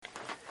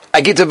I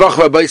get to Bach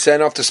Rabbi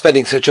and after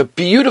spending such a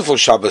beautiful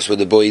Shabbos with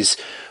the boys,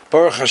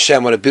 Baruch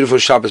Hashem, what a beautiful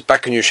Shabbos,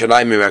 back in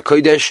Yerushalayim, in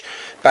Kodesh,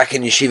 back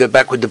in Yeshiva,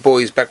 back with the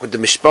boys, back with the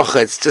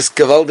Mishpacha. It's just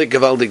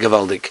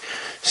gewaldig.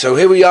 So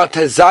here we are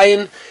to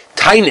Zion,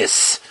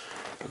 Tainis.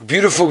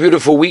 Beautiful,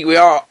 beautiful week. We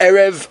are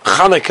Erev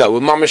Chanukah. We're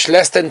mamish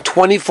less than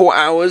 24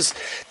 hours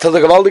till the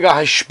gewaldige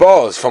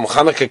Hashpahs from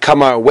Chanukah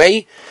come our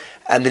way.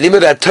 And the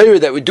limit of Torah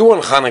that we do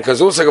on Chanukah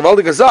is also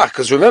gewaldige Zach.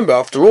 Because remember,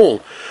 after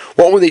all,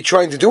 what were they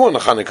trying to do on the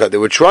Chanukah? They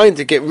were trying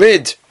to get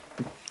rid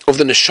of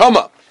the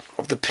neshama,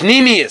 of the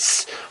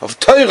pnimius, of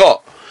Torah,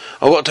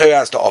 of what Torah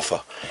has to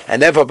offer.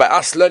 And therefore, by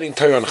us learning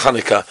Torah on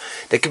Chanukah,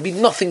 there could be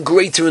nothing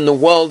greater in the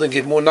world and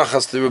give more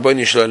nachas to the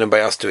Rebbeinu Shalom than by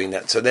us doing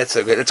that. So let's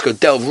go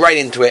delve right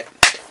into it.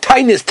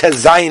 Tainis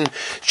Tezayin,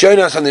 join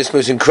us on this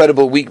most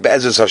incredible week,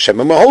 Be'ezus Hashem.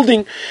 And we're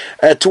holding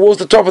towards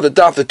the top of the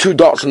daf, the two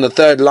dots on the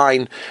third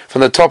line from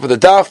the top of the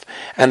daf,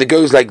 and it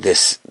goes like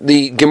this.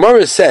 The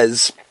Gemara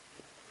says,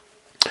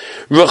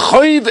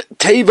 Rechoiv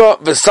Teva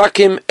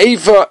V'Sakim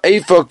Eifa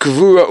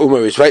Kvura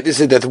Umaris. Right, this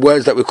is the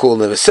words that we call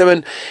in the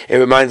Simon. It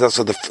reminds us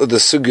of the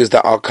sugyas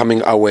that are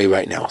coming our way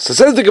right now. So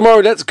says the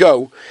Gemara, let's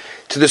go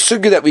to the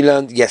sugya that we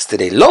learned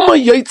yesterday. Lama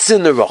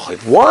Yotzin the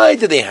Rechoiv. Why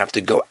do they have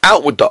to go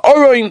out with the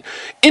Oroin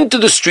into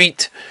the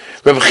street?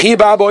 Rav Chia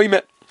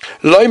Ba'aboyme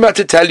Loima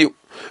to tell you,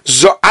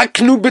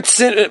 Zo'aknu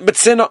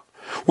B'tzina.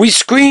 We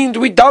screamed,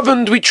 we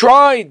davened, we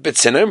tried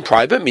B'tzina in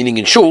private, meaning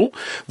in shul.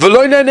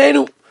 V'lo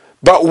nanenu.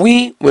 But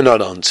we were not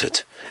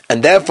answered.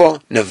 And therefore,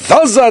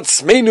 Nevazat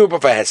Smenu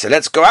B'Vahesa.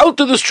 Let's go out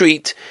to the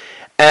street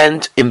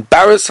and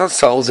embarrass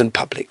ourselves in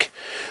public.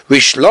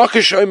 Forget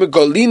the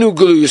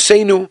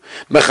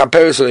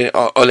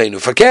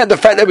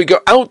fact that we go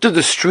out to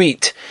the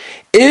street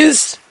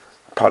is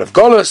part of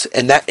Golos,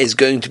 and that is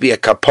going to be a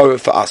kapara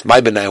for us.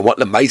 My benai, what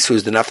the maisu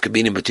is the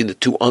nafkamina between the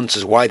two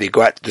answers why they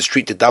go out to the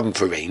street to daven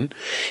for rain.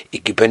 The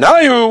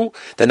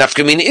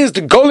nafkamina is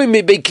the golim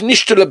me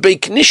beiknishta le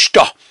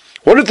beiknishta.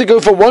 What if they go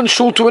from one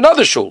shul to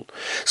another shul?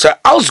 So,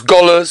 als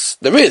Golos,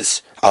 there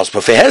is. Als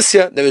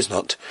B'Fehesia, there is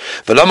not.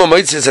 Why do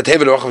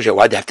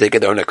they have to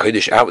get their own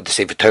Kodesh out with the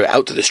Sefer Torah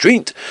out to the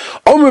street?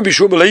 Omer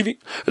Bishum Levi,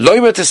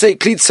 Loima to say,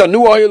 Klit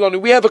Sanu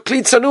Ayolanu, we have a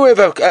Klit Sanu, we have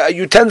a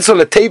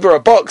utensil, a teva, a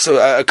box,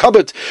 a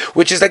cupboard,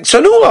 which is like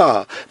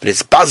Sanua, but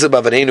it's Bazar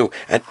Bavanenu,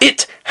 and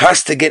it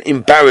has to get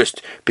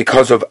embarrassed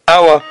because of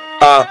our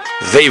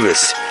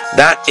virus.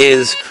 That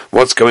is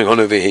what's going on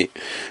over here.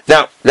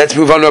 Now, let's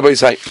move on, Rabbi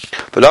Yisai.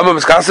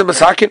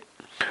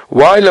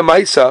 Why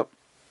Lamaisa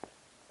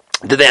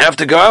did they have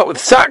to go out with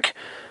sack?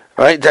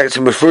 Right, that's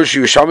in Mefurish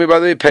Yerushalmi, by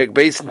the way, Peg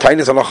Beis and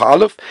Tainis Halacha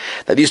Aleph,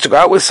 that used to go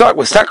out with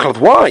sackcloth.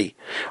 Why?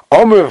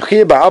 Omer Rav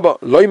Chia Ba'aba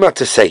Loima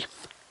to say,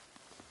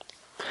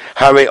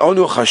 Hare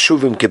Onu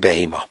Chashuvim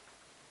Kebehima.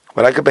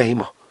 We're like a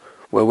behema.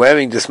 We're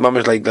wearing this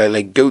mamash like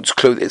goat's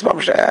clothes. It's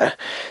mamash.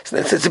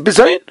 It's a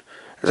bizayin.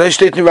 As I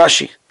state in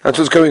Rashi, that's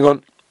what's going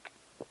on.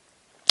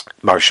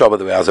 Marsha, by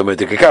the way, as I'm with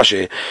the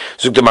Kakashi,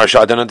 Zuk the Marsha,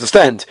 I don't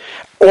understand.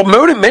 Or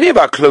many of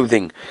our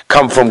clothing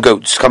come from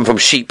goats, come from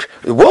sheep.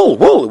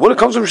 Wool, it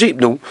comes from sheep,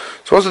 no.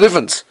 So what's the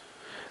difference?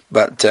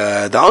 But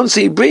the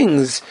answer he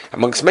brings,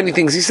 amongst many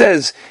things he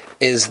says,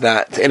 is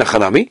that in a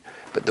chanami,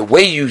 but the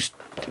way you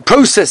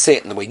process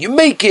it and the way you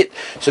make it,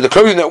 so the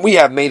clothing that we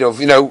have made of,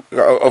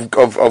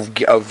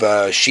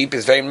 of sheep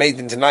is very made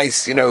into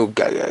nice,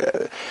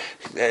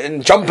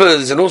 and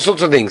jumpers and all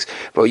sorts of things.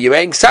 But you're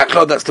wearing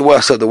sackcloth, that's the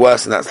worst of the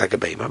worst, and that's like a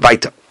behemoth.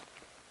 Weiter.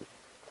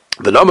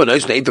 The number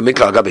knows to say, Amar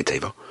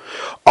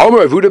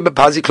Avudim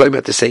Bepazi Kloim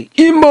had to say,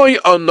 Imoy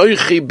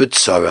Anoichi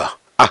B'Tzara.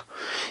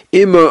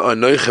 Imoy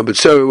Anoichi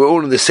B'Tzara, we're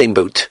all in the same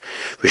boat.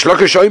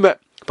 Rishlaka Shoyme,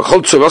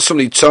 B'chol Tzorosam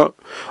Litzah,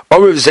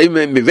 Amar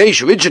V'Zayim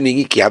Mivesh,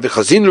 originally, Ki Ave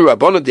Chazinu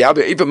Rabbana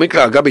Diabe Ipa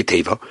Mikla Agabi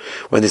Teva,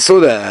 when they saw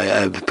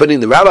putting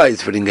the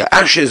rabbis, putting the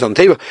ashes on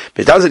Teva,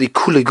 Medazari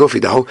Kule Gufi,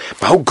 the whole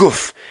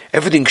guf,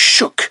 everything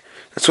shook.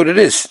 That's what it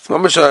is.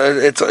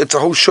 It's a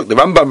whole shook. The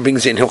Rambam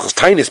brings it in Hilchos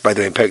Tainis, by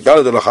the way, in Perek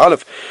Daled Halacha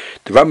Aleph.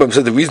 The Rambam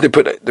said the reason they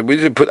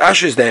put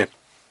ashes there,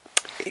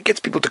 it gets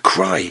people to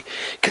cry,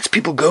 it gets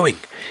people going,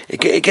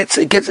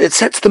 it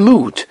sets the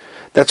mood.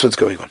 That's what's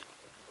going on.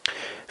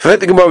 Why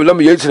do they go to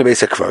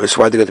Beis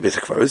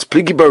HaKvaros?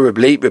 Pligi bar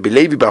Rabbi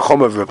Levi bar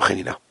Choma v'Rab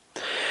Chanina.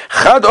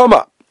 Chad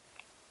Oma.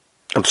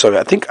 I'm sorry,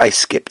 I think I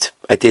skipped.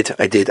 I did.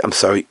 I'm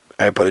sorry.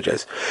 I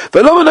apologize.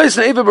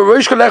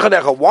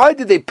 Why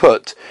did they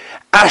put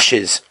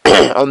ashes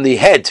on the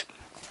head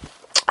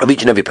of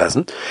each and every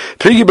person?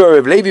 One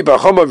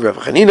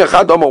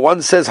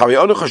says,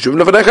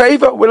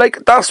 we're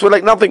like dust, we're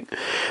like nothing.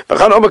 We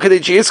want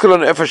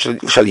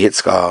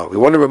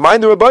to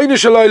remind the Rabbeinu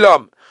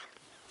Shalom.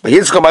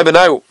 It's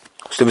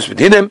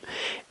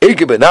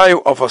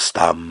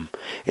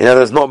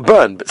not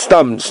burnt, but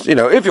stam,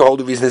 if you hold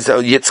the reason it's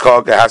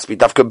Yitzchak, it has to be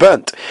dafka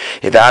burnt.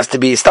 If it has to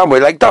be stam, we're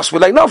like dust, we're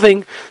like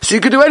nothing, so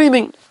you could do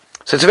anything.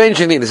 So it's a very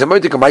interesting thing. There's a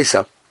Moedik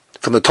Maisa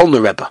from the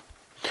Tolner Rebbe.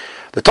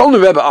 The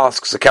Tolner Rebbe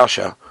asks the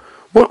Kasha,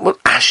 What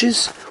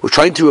ashes? We're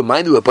trying to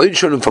remind the Rebbeinu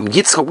Shalom from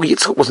Yitzchak.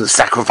 Yitzchak wasn't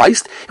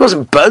sacrificed. He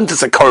wasn't burnt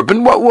as a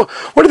korban.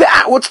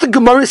 What's the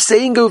Gemara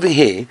saying over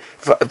here?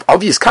 For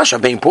obvious kasha, a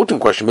very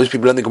important question. Most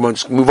people learn the Gemara and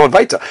just move on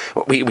weiter.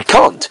 We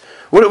can't.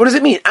 What does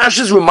it mean?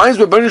 Ashes reminds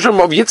the Rebbeinu Shalom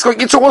of Yitzchak.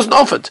 Yitzchak wasn't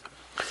offered.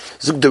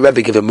 Zug the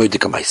Rebbe gave a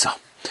Mordecai Maisa.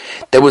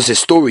 There was a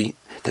story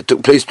that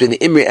took place between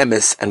the Imre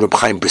Emes and Reb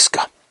Chaim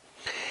Brisker.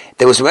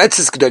 There was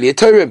Meretzes Gedolei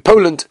Torah in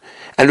Poland,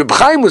 and Reb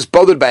Chaim was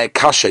bothered by a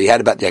kasha he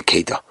had about the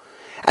Akedah.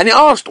 And he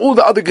asked all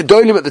the other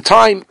Gedolim at the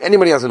time,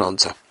 anybody has an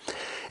answer.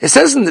 It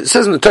says in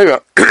the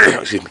Torah,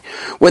 excuse me,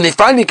 when they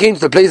finally came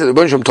to the place that the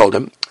Rebbeinu Shalom told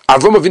them,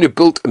 Avram Avinu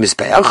built a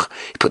Mizbeach,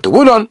 he put the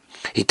wood on,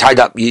 he tied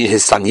up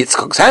his son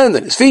Yitzchak's hands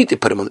and his feet, he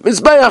put him on the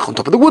Mizbeach, on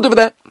top of the wood over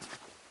there.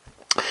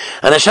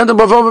 And Hashem told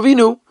Avram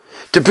Avinu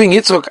to bring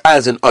Yitzchak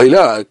as an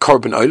oila, a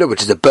korban oila,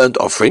 which is a burnt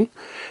offering,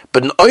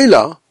 but an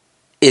oila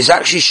is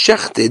actually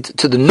shechted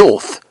to the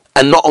north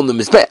and not on the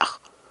Mizbeach.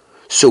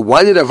 So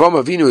why did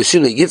Avraham Avinu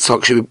assume that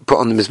Yitzchak should be put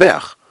on the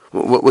Mizbeach?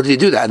 What did he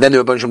do that? And then the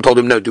Rebbeinu Shalom told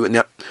him, no, do it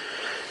now.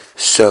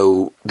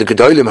 So the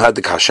Gedolim heard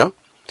the kasha,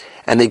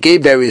 and they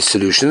gave various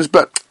solutions,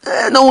 but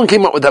no one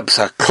came up with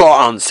a clear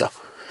answer.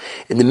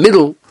 In the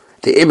middle,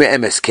 the Imre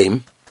Emes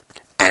came,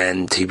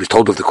 and he was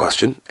told of the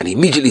question, and he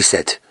immediately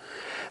said,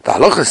 the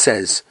halacha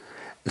says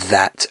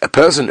that a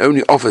person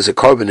only offers a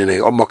korban in a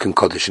Mokim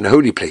Kodesh, in a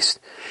holy place.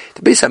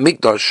 The Beis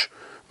HaMikdash,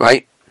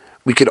 right,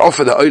 we could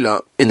offer the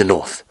oila in the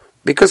north,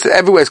 because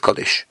everywhere is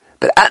Kodesh.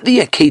 But at the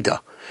Akedah,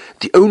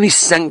 the only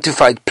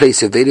sanctified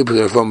place available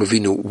to Avraham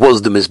Avinu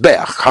was the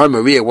Mizbeach. Har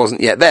Maria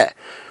wasn't yet there,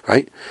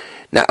 right?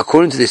 Now,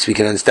 according to this, we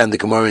can understand the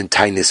Gemara in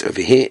Tainis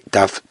over here,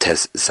 Daf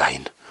Tes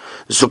Zayin.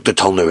 Zuk the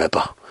Tolner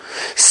Rebbe.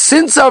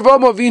 Since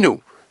Avraham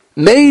Avinu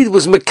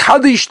was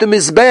Mekadosh the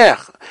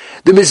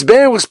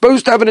Mizbeach was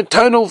supposed to have an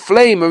eternal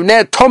flame, a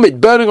ner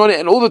tomid burning on it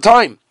and all the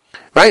time,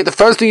 right? The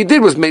first thing he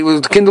did was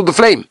to kindle the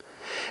flame.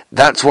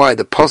 That's why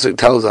the Pasuk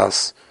tells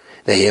us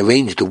that he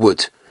arranged the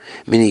wood,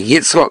 meaning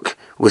Yitzchak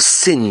was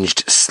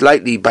singed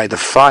slightly by the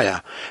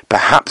fire.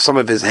 Perhaps some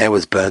of his hair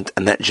was burnt,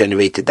 and that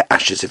generated the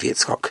ashes of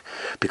Yitzchak,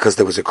 because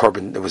there was a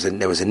korban, there was a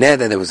ner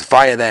there was a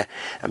fire there,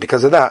 and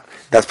because of that,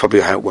 that's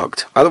probably how it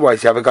worked.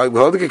 Otherwise, you have a guy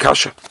with the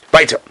kasha.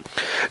 Weiter.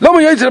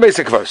 Why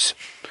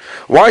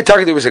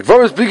target the basic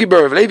verse? Bliki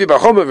bar of Levi bar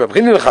Chomer bar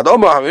Bchinin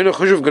Chadoma Havinu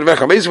Chushuv Gevech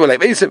Hamesu V'Lei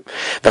Beisim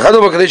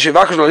V'Chadoma Kadesh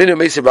V'Akash L'Alinu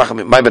Meisim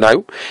Rachamim My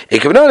Benayu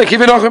Ekevna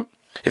Lekivin Ochem.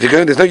 If you're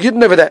going, there's no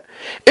Yidden over there.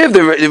 If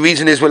the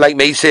reason is we're like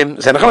Mesim,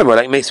 Zenachamim, we're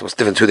like Mesim, what's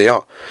different who they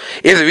are?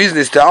 If the reason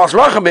is to ask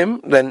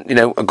Rachamim, then,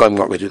 I'm not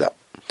going to do that.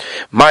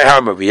 My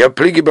Harmaria,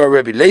 Pligi bar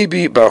Rebbe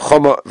Levi bar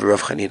Chomer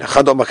V'Rav Chanina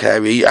Chadoma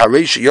K'Arei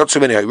Arei Sheyotzu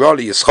Meni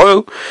Hayrali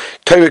Yischoel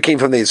Torah came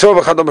from the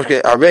Yisov Chadoma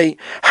K'Arei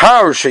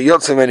Har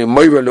Sheyotzu Meni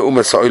Moira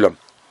Le'Umas Ha'olam.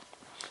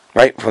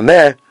 Right, from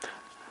there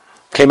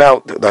came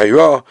out the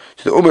Hayrah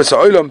to the Umas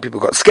Ha'olam, people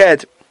got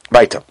scared.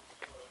 Weiter.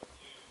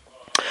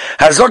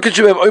 If there's an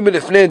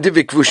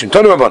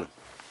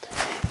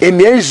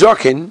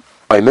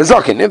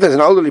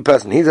elderly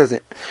person, he says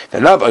it. A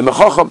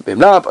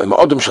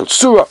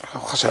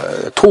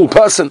tall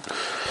person,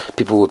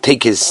 people will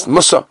take his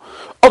musa.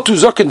 Are you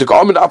going to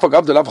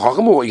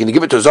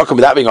give it to a zaken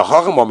without being a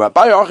chacham?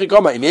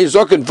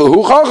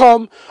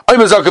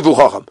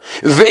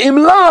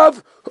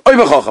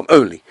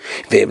 Only.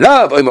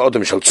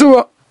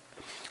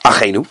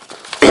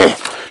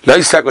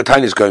 Leisak with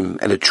Tainis going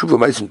and a tshuva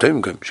meisen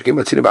Tom going. She came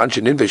at Tina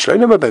Banshin in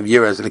Vishloinama by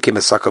years and came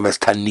a sakom as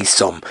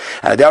Tanisom.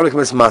 And the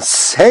Aulikim as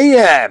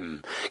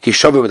Masayem.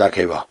 Kishover with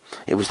Akeva.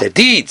 It was their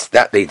deeds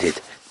that they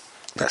did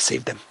that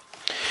saved them.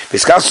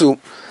 Viskasu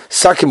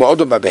Sakim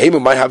Odom by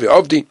Behemu might have your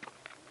Ovdi.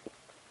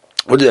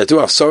 What did they do?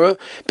 Afsora,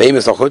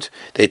 Behemoth Lochut.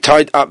 They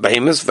tied up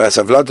Behemoth,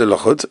 Vasavlad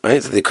Lochut,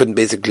 right? So they couldn't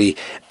basically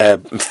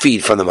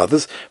feed from the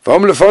mothers.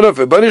 Vom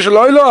Lefonov, Banish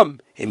Loilam.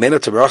 Imena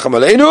Tabaracham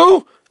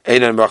Aleinu.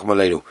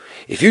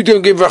 If you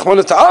don't give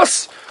Rachmanas to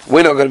us,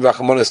 we're not going to give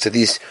Rachmanas to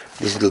these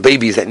little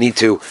babies that need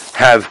to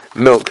have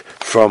milk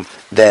from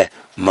their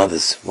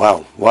mothers.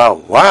 Wow.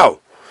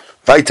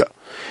 Weiter.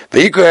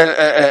 My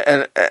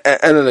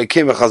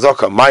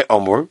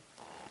Amor.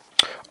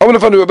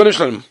 Olive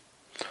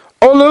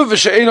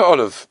v'she'ena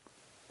olive.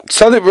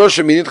 Tzadik Rosh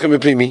minitchem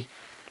b'primi.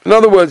 In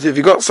other words, if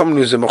you got someone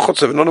who's a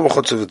machotzev and not a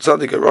machotzev,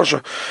 tzadik at Rosh,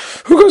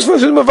 who goes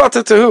first in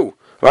Mavata to who?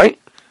 Right?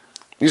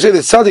 You say that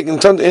tzaddik in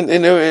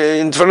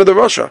front of the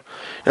Rosha.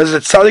 As the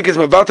tzaddik is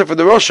mavata for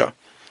the Rosha.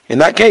 In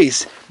that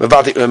case,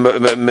 mavata,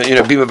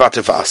 be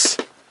mavata for us.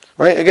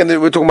 Right? Again,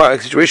 we're talking about a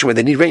situation where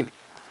they need rain.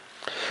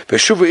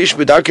 Veshuvu ish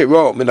b'darkei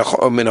ro min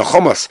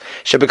hachomas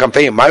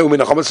shebekampeim. Mayu min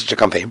hachomas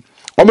shebekampeim.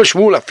 Omer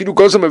Shmuel afilu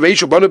gozam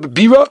areishu banav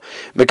b'bira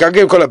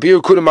mekagem kol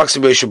abiru kulam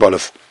maksim areishu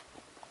banav.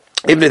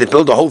 Even if they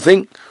build the whole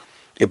thing,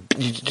 you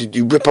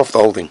rip off the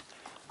whole thing.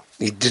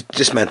 You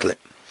dismantle it.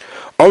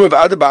 Omer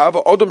v'ada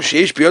ba'ava odom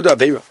sheish biyoda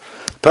aveira.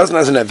 Person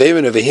has an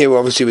Aveira over here,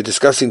 obviously we're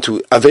discussing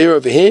to Aveira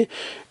over here,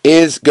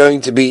 is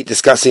going to be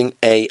discussing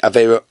a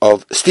Aveira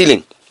of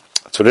stealing.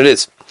 That's what it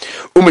is.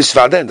 And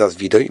that's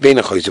Vidoy,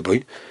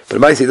 but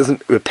Maisi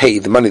doesn't repay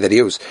the money that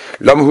he owes.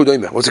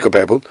 What's it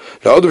comparable?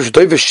 He's holding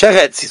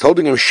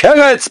him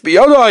sheretz,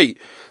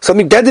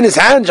 something dead in his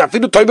hand. You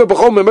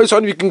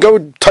can go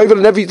toivel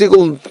in every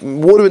single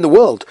water in the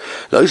world.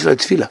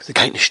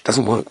 It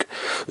doesn't work.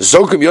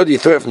 You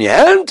throw it from your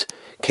hand.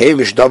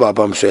 Kemish dava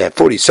bam sheh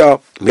 40 sa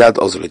miad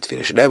ozol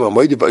tefila shnema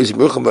moide ba iz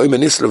milchem ba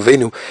imen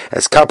islovenu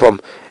as kapam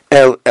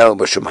el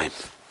b'shamayim.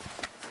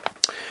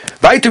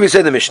 Weiter we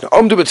said the Mishnah.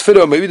 Omdu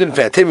betfilo mevidin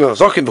ve'atem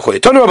v'zokim b'choy.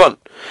 Tonu Rabban.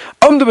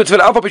 Omdu betfilo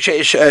alpa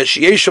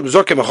b'sheyesham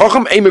zokim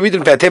v'chochem. Ein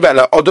mevidin ve'atem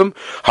ala odom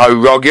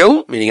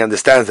ha'rogil, meaning he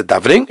understands the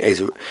davening.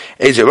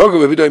 Eze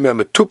rogil mevidoy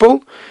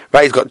me'ametupol.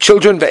 Right, he's got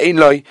children ve'ein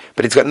loy,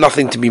 but he's got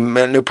nothing to be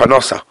no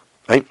parnosa.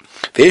 Right.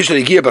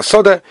 Ve'yishla yigia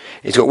basoda.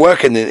 He's got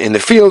work in the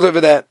field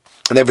over there.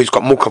 And therefore he's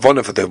got more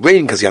kavanah for the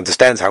rain because he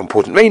understands how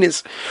important rain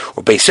is.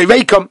 Or beisei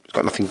reikom, he's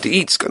got nothing to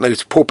eat, he's got no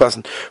poor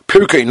person.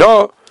 Pirkei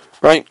no,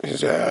 right?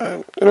 He's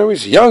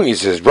he's young,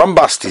 he's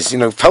rumbust, he's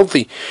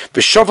healthy.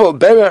 V'shavel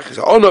berach, he's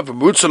honor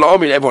v'mutzal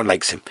army, everyone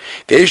likes him.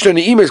 V'yishlo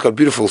ne'ima, he's got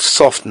beautiful,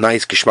 soft,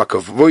 nice geschmack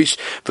of voice.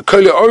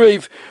 V'kole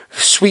orev,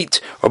 sweet.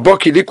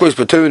 Oboki likos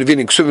b'tovin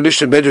v'inin ksuvin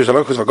lishon bedros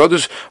alokos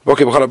v'godus.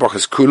 Oboki b'chala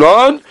brachas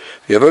kulon.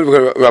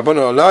 V'yavod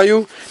v'rabbanu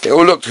alayu. They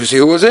all looked to see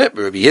who was it.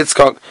 Rabbi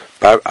Yitzchak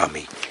bar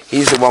Ami.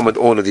 He's the one with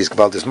all of these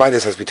Gabaltas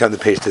Midas as we turn the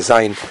page to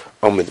Zayin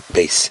Omid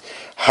base.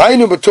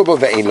 Hainu b'tubo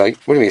ve'ein loy.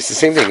 What do you mean? It's the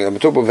same thing.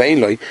 B'tubo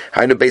ve'ein loy.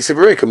 Hainu base of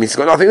Reika means he's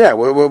got nothing there.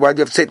 Why do you have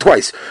to say it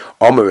twice?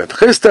 Omer Reb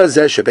Chisda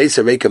zeh shebeis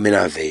Reika min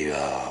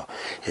aveira.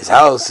 His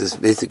house is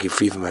basically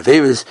free from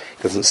aveiras.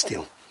 He doesn't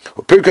steal.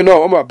 Pirka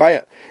no Omer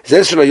Abaya.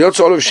 Zeh shelo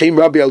yotzo olav shem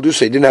Rabbi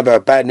Aldusa. He didn't have a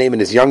bad name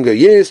in his younger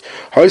years.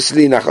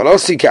 Hoisli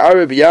nachalosi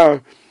ke'areb yar.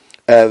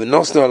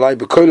 Nosno alai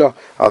bekola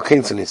al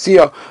kinson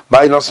isia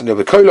by nosno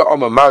bekola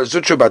Omer Mar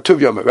Zutra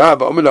Batuvia Omer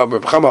Rab Omer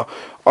Bchama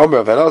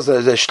Omer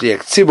Velazar ze shliach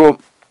tzibur.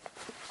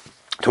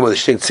 To the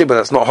shliach tzibur,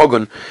 that's not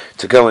hogun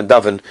to go and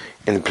daven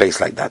in a place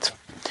like that.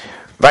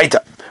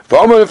 Weiter.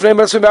 V'Omer lefnei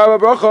masim b'arba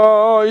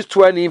bracha is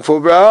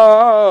 24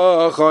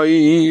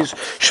 brachos.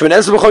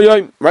 Shmoneh b'chol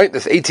yom. Right,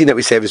 that's 18 that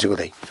we say every single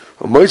day.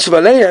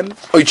 U'moitzav aleihem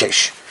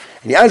oichesh.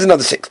 And he adds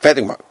another 6. Fair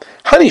thing, Mark.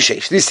 Hani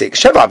shesh. These 6.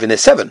 Shevav in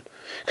there's 7.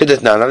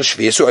 They're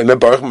actually 7.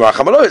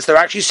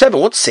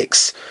 What's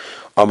 6?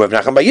 My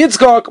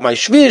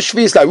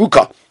shvius la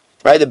ruka.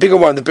 Right, the bigger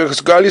one, the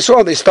biggest girl you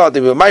saw, they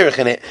started with Myrich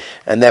in it,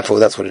 and therefore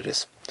that's what it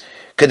is.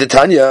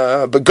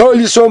 Kedetanya, but girl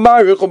you saw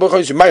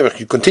Myrich,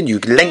 you continue,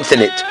 you lengthen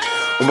it.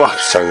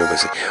 Sorry,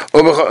 this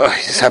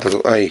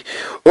happened.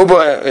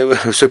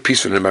 It was so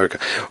peaceful in America.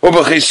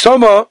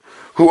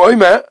 Who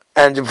oimer,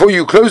 and before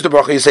you close the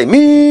bracha, you say,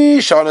 Mi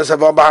shanas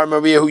Avam Bahar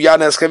Maria, who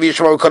yanas kavi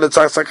shmo kolat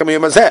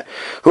sakamiyah mazeh.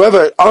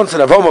 Whoever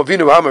answered Avam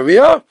Avinu Bahar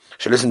Maria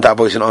should listen to our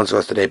voice and answer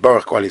us today.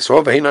 Baruch Kol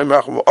Yisrael, v'hinay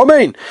merachim,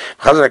 amen.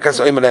 V'chazan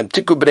HaKadosh oimer lehem,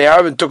 tiku b'nei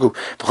Aaron tuku,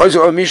 v'choyzu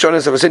oimer mi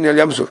shanas Avasin Yal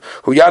Yamsuf,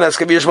 who yanas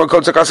kavi shmo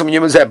kolat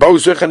sakamiyah mazeh, ba'u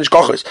zuch and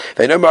ishkochos,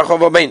 v'hinay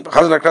merachim, amen.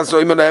 V'chazan HaKadosh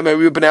oimer lehem,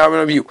 Maria b'nei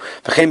Aaron aviyu,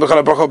 v'chein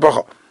b'chal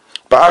bracha.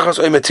 Ba'achas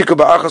oimer tiku,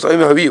 ba'achas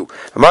oimer haviyu,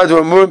 v'madu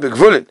amurim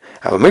b'gvulin,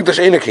 have a mikdash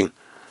einaking,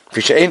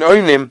 v'she'ein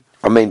oimnim,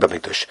 Amen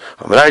b'mikdash.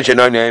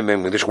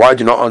 Why do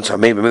you not answer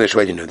Amen b'mikdash?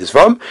 Where do you know this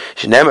from?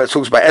 Shenema, it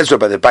talks by Ezra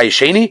by the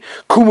Bayesheni.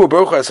 Kumu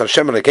baruch es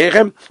Hashem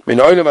alekechem min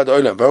oilam ad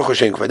oilam baruch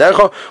Hashem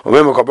kvadecha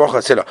umem kol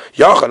baruch tzila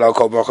yachal al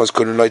kol baruch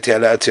kudun loy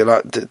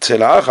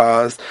tzila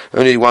achas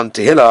only one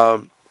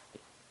tehillah.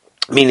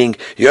 Meaning,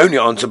 you only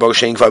answer Baruch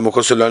Shem Kvad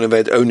Mokos Elon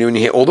Ved only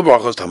hear all the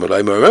brachas.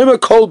 Tamalay Merema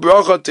Kol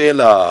Bracha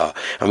Tehillah,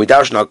 and we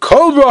dash now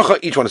Kol Bracha,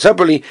 each one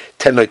separately.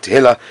 10 loy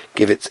tehillah,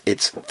 give it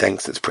its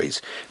thanks, its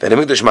praise. Then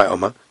Mikdash my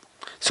Oma.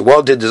 So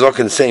what did the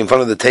Zokan say in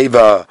front of the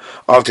Teva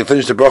after he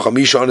finished the bracha?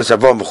 Misha on the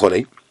Savam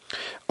v'cholei.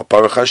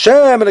 Baruch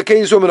Hashem and the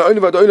case woman only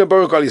about oilam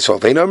Baruch Al Yisrael.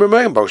 They know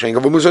Merema Baruch Shem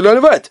Kvad Mokos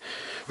Elon Ved.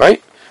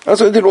 Right?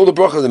 That's what they did all the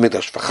brachas in the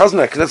Mikdash.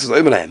 V'chazna Knesset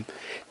Oimelhem.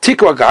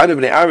 Tiku HaKahanim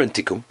b'nei Aaron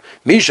Tikum.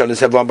 Misha and the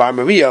Savam Bar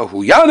Maria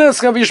who Yanes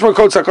Kav Yishma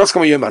Kol Tzakos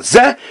Kama Yom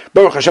Zeh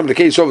Baruch Hashem the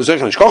case over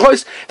Zechan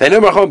Shkochos. They know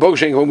Baruch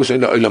Shem Kvad Mokos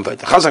Elon Ved.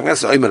 V'chazna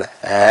Knesset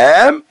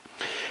Oimelhem.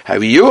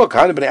 Have you a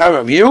kind of an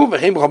Arab view?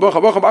 This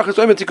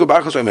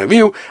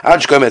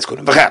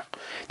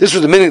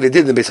was the meaning they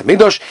did in the Beis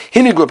Hamikdash.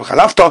 Hini grew up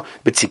Chalafta,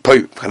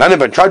 B'tzipoy, Chananim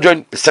ben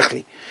Trajan,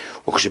 B'sechli.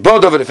 No. That's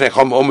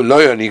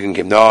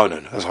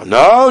all.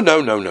 No. And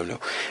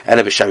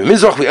at B'Shem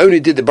Mizrach, we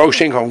only did the Baruch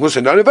Shem Kvad Mokos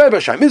Elon Ved.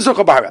 B'Shem Mizrach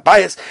or Bahar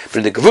Abayas, but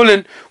in the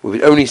Gevulin, we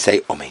would only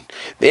say Amen.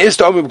 The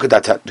Esther Amen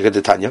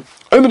B'Kedatanya.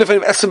 Omen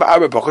defending Esem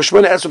Arab Baruch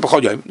Shmona Esem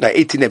B'Chol Yom, like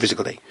 18 every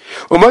single day.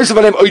 U'Moisav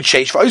Alem Oid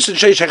Sheish, v'Oisav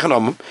Sheish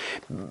Hechanam,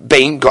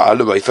 Bein Go'al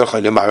L'Roifer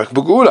Cholim Marek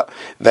B'Geula,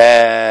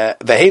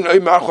 v'Hein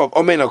Oim Achov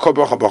Amen Al Kol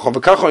Baruch HaBaruch,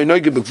 v'Kach Oin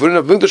Noigim B'Gevulin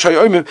of V'Gdash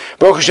HaYomim,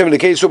 Baruch Hashem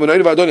L'Kei Yisrael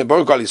B'Noin V'Adon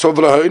Baruch Al Yisrael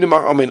V'Lo'Oinim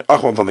Amen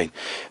Achov Amen.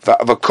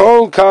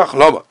 V'Kol Kach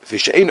Lama,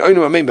 v'She'ein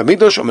Oinim Amen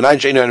B'Mikdash, Omenayin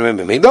She'ein Oinim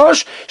Amen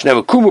B'Mikdash,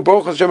 Shneim Kumu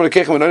Baruch Hashem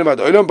L'Kechem V'Noin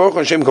V'Adon Baruch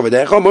Hashem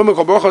Kvadecha, Momen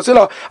Kol Baruch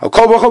HaZila, Al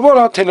Kol Baruch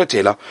HaVola, Tena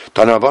Tela,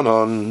 Tana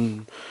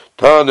Vanon.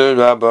 It's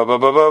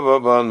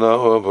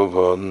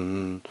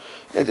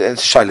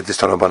shy that this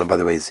Tanabana, by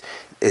the way,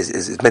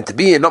 is meant to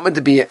be and not meant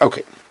to be.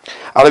 Okay.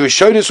 alle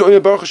Beschöne so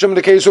in Baruch Hashem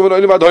lekei so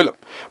in Vad Olam.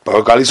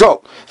 Baruch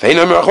Alisol. Fein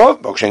am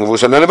Rachov, Baruch Shem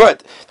Vos an Levad.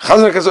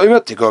 Chazan kaso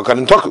immer Tiko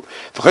kan Toku.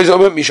 Vergeis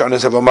immer mich an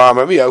es aber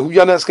Mama, wie hu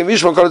Janas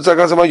kevish von Kol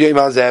Tzagas ma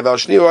yema ze va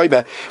shni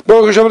oibe.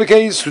 Baruch Hashem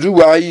lekei so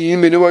du ai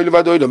in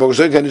Vad Olam. Baruch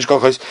Shem kan ich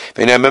kochos.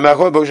 Fein am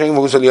Rachov, Baruch Shem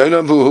Vos an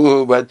Olam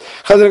vu.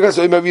 Chazan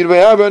kaso immer wir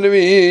bei haben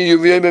wie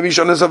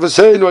mich an es aber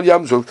sein und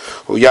Yamsuf.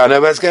 Hu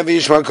Janas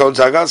kevish von Kol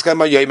Tzagas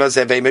ma yema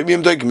ze ve mit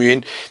dem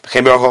Gemüin.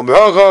 Kein Baruch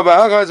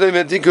Baruch ze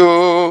mit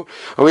Tiko.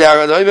 Hu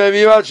ja da immer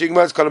wie was ich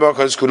mal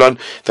Baruch Skulan.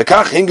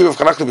 Verkach hingerufen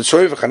Kanach mit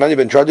Zoll, Kanani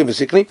ben Tradim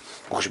besikni.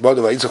 Och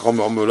shbado va itzachom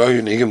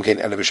amulahi nigem kein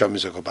ele besham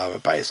misakobava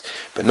bais.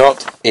 But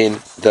not in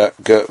the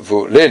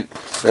Gevulin.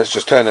 Let's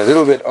just turn a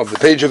little bit of the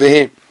page over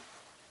here.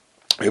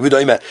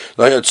 Yehuda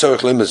lo yod tzorich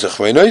limah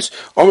zechronos.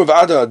 Omer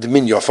v'ada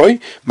d'min yafoi.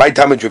 My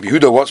damage Rabbi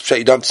Yehuda. What's pshat?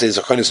 You don't say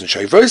zechronos and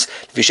shofros.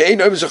 V'shein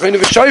omer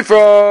zechronos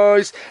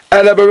v'shofros.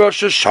 Ela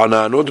b'Rosh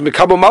Hashanah. And order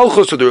mekabel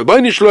malchus of the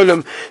Rebbeinu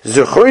Shalom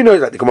zechronos.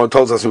 Like the Gemara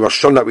tells us in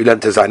Rosh Hashanah that we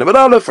learned to Zayin Amud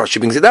Aleph. Rashi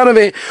brings it down of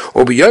it.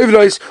 Or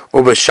b'yovlos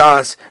or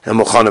b'shas and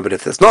mochana. But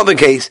if that's not the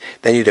case,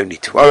 then you don't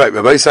need to. All right,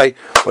 Rabbi say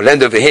we'll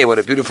end over here. What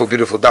a beautiful,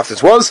 beautiful daf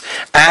this was.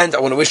 And I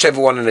want to wish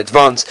everyone in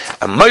advance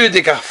a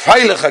moyedika,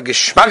 feilige,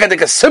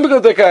 geschmackadika,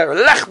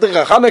 simgadika,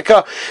 lechdika.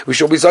 Hanukkah, we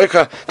shall be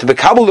zoika to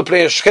bekabel the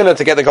prayer Shechina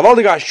to get the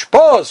Gavaldiga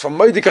Shpos from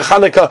Moedika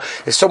Hanukkah.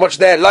 There's so much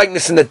there,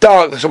 likeness in the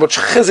dark. There's so much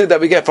chizid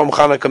that we get from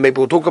Hanukkah. Maybe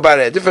we'll talk about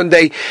it a different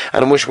day.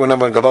 And I'm wishing one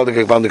another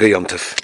Gavaldiga Yom Tov.